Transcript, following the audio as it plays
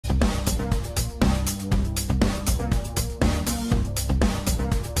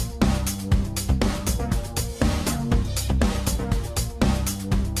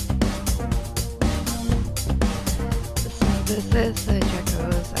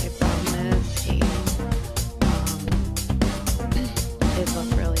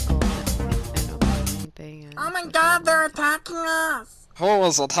Who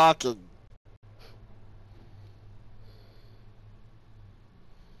was attacking?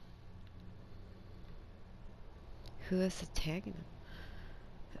 Who is attacking him?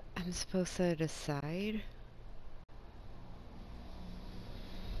 I'm supposed to decide?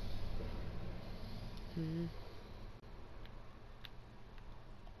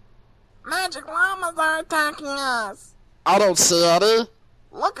 Magic llamas are attacking us! I don't see any.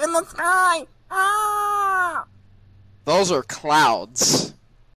 Look in the sky! Ah! Those are clouds.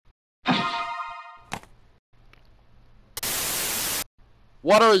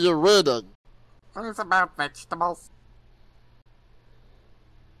 What are you reading? Things about vegetables.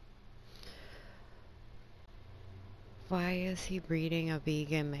 Why is he reading a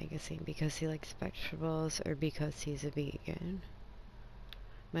vegan magazine? Because he likes vegetables or because he's a vegan?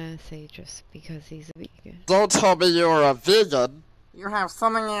 I'm gonna say just because he's a vegan. Don't tell me you're a vegan. You have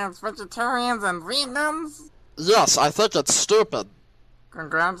something against vegetarians and vegans? Yes, I think it's stupid.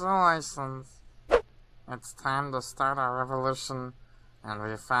 Congratulations. It's time to start our revolution, and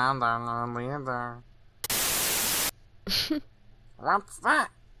we found our new leader. What's that?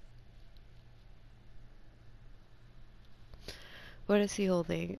 What is he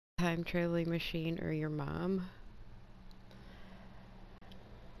holding? Time traveling machine or your mom?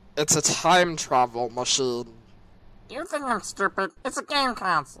 It's a time travel machine. You think I'm stupid? It's a game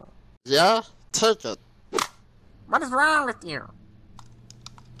console. Yeah? Take it. What is wrong with you?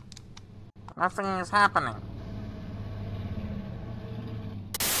 Nothing is happening.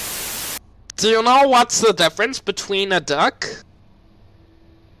 Do you know what's the difference between a duck?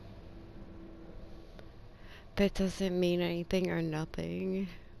 That doesn't mean anything or nothing.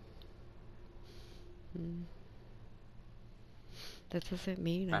 That doesn't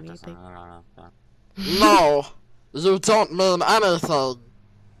mean anything. No, you don't mean anything.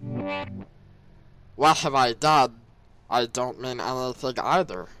 What have I done? I don't mean anything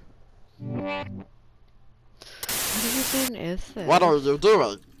either. What even is this? What are you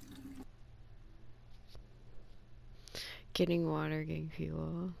doing? Getting water, getting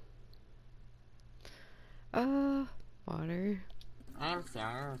fuel. Water. I'm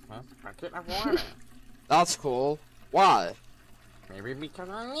filling this bucket of water. That's cool. Why? Maybe because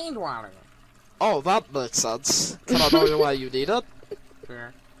I need water. Oh, that makes sense. Can I know why you need it?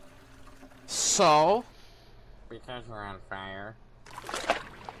 Sure. So? Because you're on fire.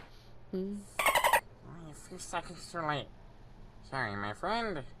 Only a few seconds too late. Sorry, my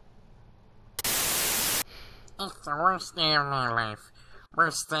friend. It's the worst day of my life.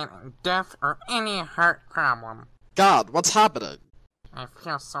 Worse than death or any heart problem. God, what's happening? I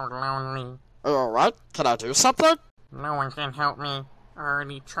feel so lonely. Are you alright? Can I do something? No one can help me. I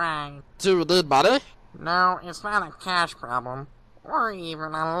already tried. Do you need money? No, it's not a cash problem. Or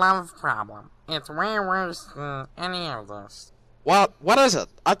even a love problem. It's way worse than any of this. What is it?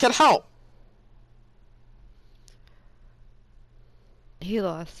 I can help. He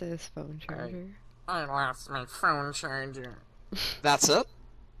lost his phone charger. I lost my phone charger. That's it?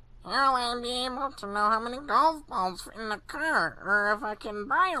 How will I be able to know how many golf balls fit in the car, or if I can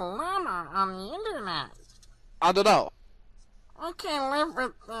buy a llama on the internet? I don't know. I can't live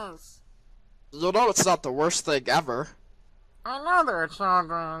with this. You know it's not the worst thing ever. I know there are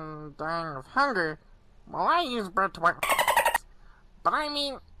children dying of hunger. Well, I use bread to wipe but I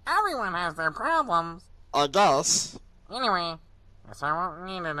mean, everyone has their problems. I guess. Anyway, guess I won't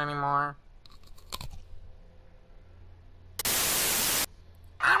need it anymore.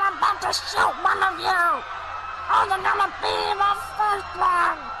 I'm about to shoot one of you! Or they're gonna be the first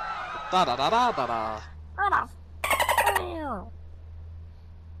one! Da da da da da da. Who the f*** are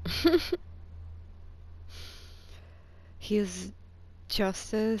you? He's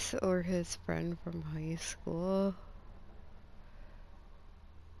Justice or his friend from high school.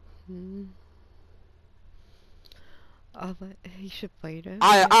 He should fight him.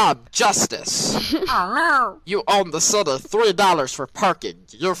 I am Justice. Oh no! You own the city $3 for parking.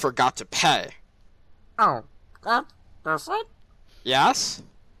 You forgot to pay. Oh, that's it? Yes?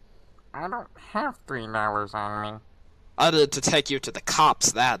 I don't have $3 on me. I need to take you to the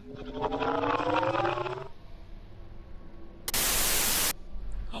cops then.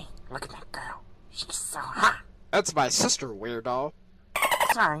 Hey, look at that girl. She's so hot. It's my sister, weirdo.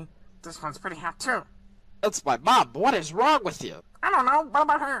 Sorry, this one's pretty hot too. It's my mom. What is wrong with you? I don't know, what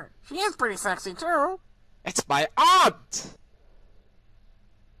about her? She is pretty sexy too. It's my aunt!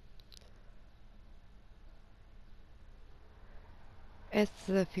 It's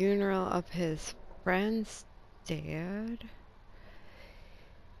the funeral of his friend's dad.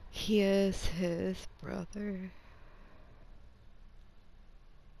 He is his brother.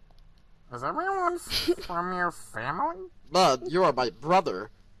 Is everyone from your family? Bud, you are my brother.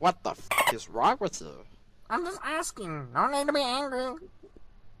 What the f is wrong with you? I'm just asking. No need to be angry.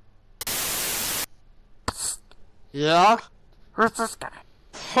 Yeah? Who's this guy?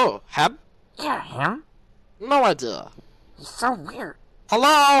 Who? Him? Yeah, him. No idea. He's so weird.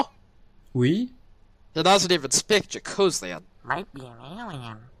 Hello? Oui? He doesn't even speak Jekoosian. Might be an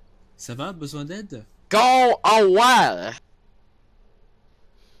alien. Ça va? Besoin d'aide? Go away!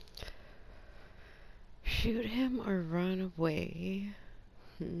 Shoot him or run away?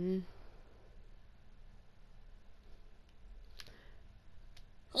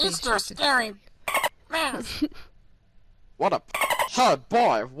 He's too scary. Man. What a Hey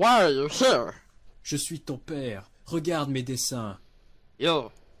boy, why are you here? Je suis ton père. Regarde mes dessins.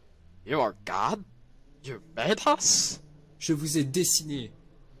 You are God? You made us? Je vous ai dessiné.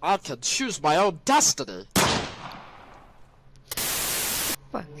 I can choose my own destiny.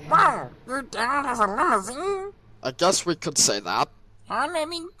 Fuck. Wow, your dad has a limousine? I guess we could say that. How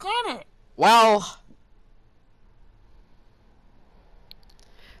did he get it? Well,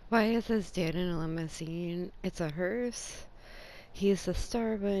 Why is his dad in a limousine? It's a hearse. He's the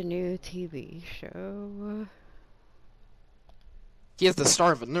star of a new TV show. he is the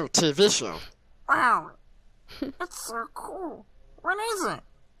star of a new TV show. Wow, it's so cool. What is it?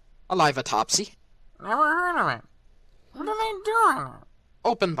 A live autopsy. Never heard of it. What do they do in it?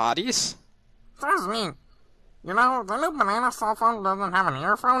 Open bodies. That's neat. You know, the new banana cell phone doesn't have an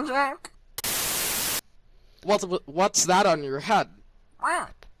earphone jack? What's that on your head? What?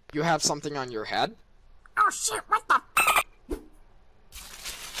 You have something on your head? Oh shit, what the f***?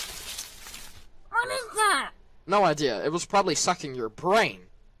 What is that? No idea. It was probably sucking your brain.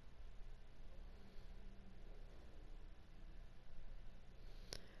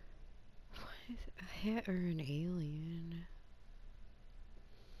 What? A hat or an alien?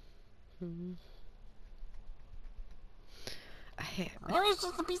 A hat. Maybe it's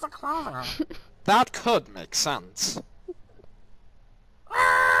just a piece of clothing. That could make sense.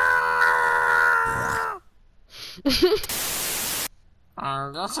 I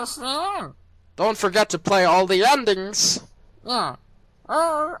guess it's the end. Don't forget to play all the endings. Yeah,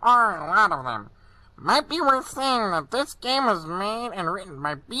 there are a lot of them. Might be worth saying that this game was made and written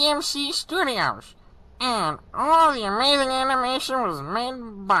by BMC Studios. And all the amazing animation was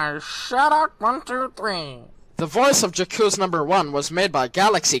made by Shuddock123. The voice of Jekoos #1 was made by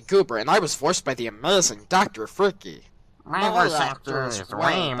Galaxy Goober, and I was voiced by the amazing Dr. Freaky. My voice actor is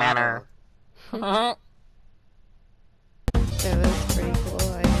way better.